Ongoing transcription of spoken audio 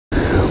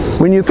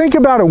When you think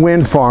about a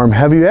wind farm,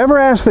 have you ever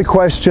asked the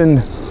question,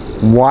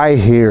 why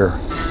here?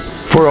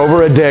 For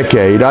over a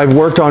decade, I've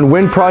worked on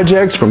wind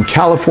projects from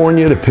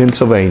California to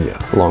Pennsylvania.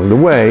 Along the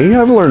way,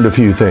 I've learned a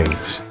few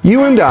things.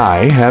 You and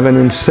I have an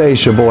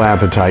insatiable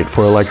appetite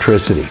for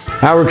electricity.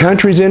 Our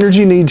country's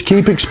energy needs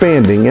keep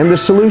expanding, and the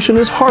solution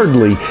is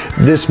hardly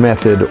this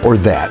method or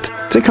that.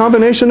 It's a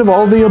combination of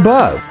all the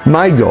above.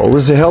 My goal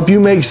is to help you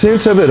make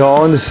sense of it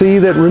all and to see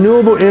that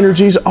renewable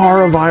energies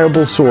are a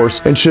viable source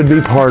and should be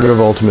part of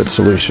the ultimate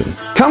solution.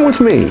 Come with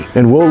me,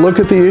 and we'll look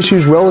at the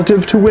issues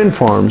relative to wind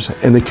farms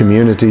and the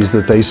communities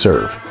that they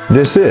serve.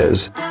 This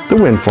is the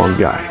Windfarm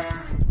Guy.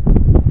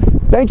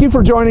 Thank you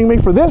for joining me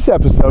for this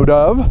episode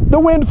of the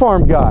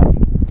Windfarm Guy.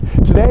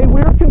 Today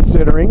we're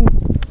considering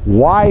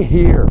why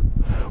here.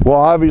 Well,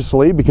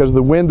 obviously, because of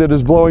the wind that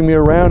is blowing me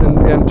around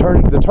and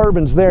turning the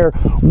turbines there,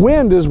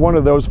 wind is one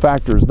of those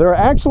factors. There are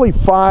actually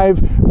 5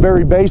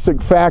 very basic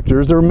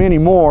factors. There are many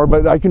more,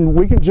 but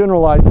we can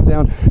generalize it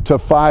down to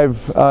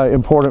 5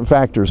 important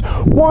factors.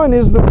 One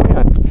is the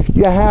wind.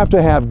 You have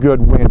to have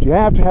good wind. You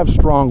have to have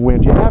strong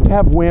wind. You have to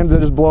have wind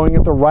that is blowing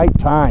at the right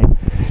time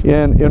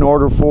in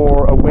order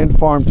for a wind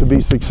farm to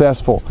be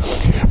successful.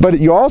 But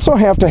you also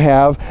have to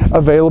have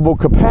available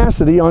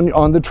capacity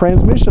on the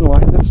transmission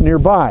line that's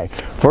nearby.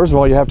 First of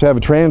all, you have to have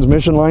a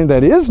transmission line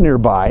that is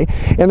nearby,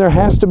 and there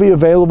has to be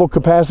available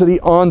capacity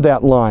on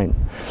that line.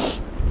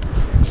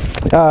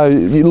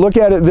 You look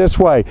at it this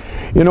way.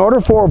 In order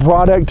for a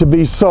product to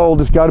be sold,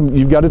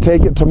 you've got to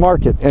take it to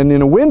market. And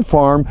in a wind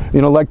farm,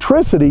 in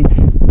electricity,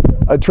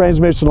 a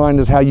transmission line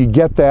is how you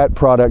get that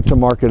product to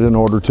market in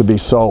order to be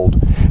sold.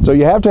 So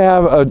you have to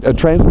have a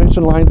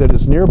transmission line that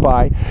is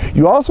nearby.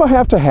 You also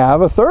have to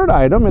have a third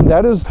item, and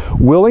that is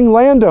willing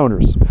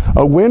landowners.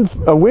 A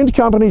wind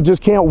company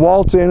just can't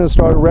waltz in and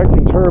start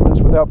erecting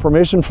turbines without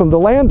permission from the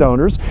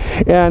landowners,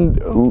 and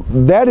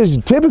that is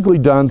typically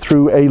done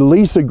through a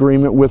lease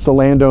agreement with the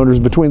landowners,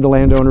 between the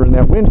landowner and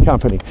that wind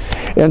company.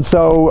 And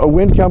so a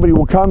wind company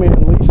will come in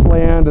and lease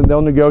land, and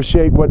they'll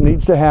negotiate what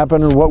needs to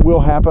happen or what will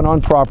happen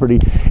on property,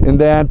 and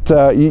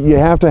that you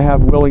have to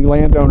have willing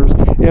landowners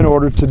in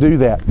order to do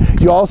that.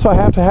 You also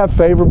have to have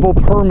favorable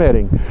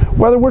permitting.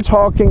 Whether we're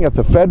talking at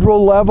the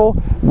federal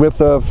level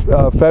with a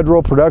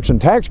federal production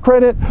tax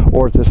credit,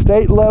 or at the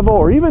state level,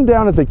 or even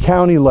down at the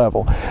county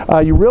level,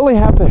 you really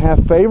have to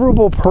have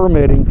favorable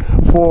permitting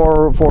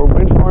for a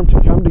wind farm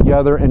to come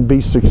together and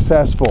be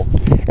successful.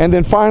 And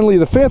then finally,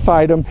 the 5th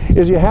item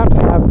is you have to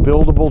have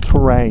buildable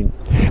terrain.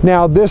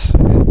 Now this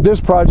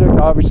project,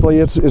 obviously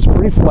it's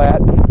pretty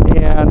flat,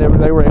 and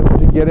they were able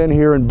to get in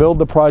here and build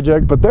the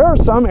project, but there are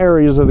some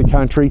areas of the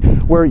country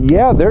where,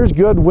 yeah, there's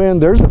good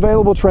wind, there's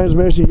available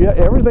transmission, yeah,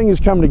 everything is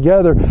coming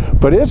together,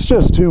 but it's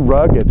just too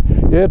rugged.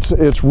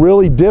 It's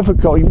really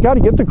difficult. You've got to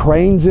get the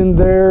cranes in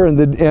there and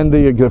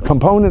the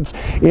components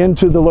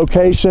into the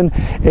location,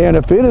 and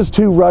if it is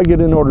too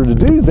rugged in order to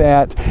do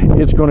that,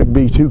 it's going to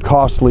be too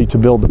costly to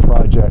build the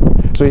project.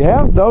 So you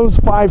have those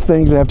 5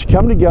 things that have to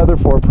come together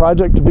for a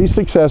project to be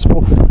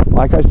successful.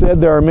 Like I said,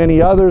 there are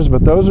many others,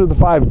 but those are the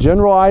 5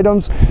 general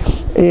items,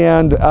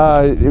 and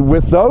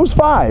with those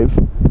 5,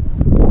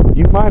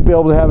 you might be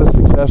able to have a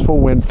successful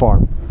wind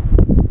farm.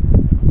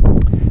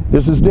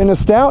 This is Dennis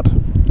Stout,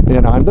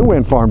 and I'm the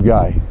Windfarm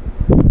Guy.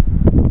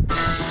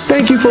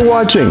 Thank you for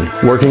watching.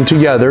 Working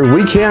together,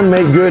 we can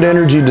make good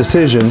energy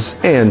decisions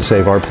and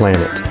save our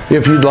planet.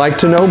 If you'd like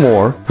to know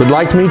more, would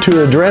like me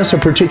to address a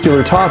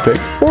particular topic,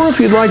 or if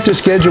you'd like to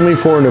schedule me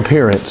for an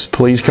appearance,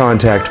 please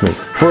contact me.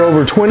 For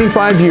over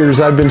 25 years,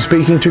 I've been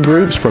speaking to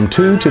groups from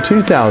 2 to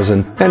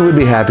 2,000 and would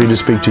be happy to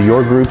speak to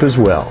your group as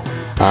well.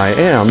 I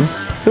am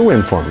the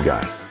Windfarm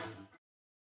Guy.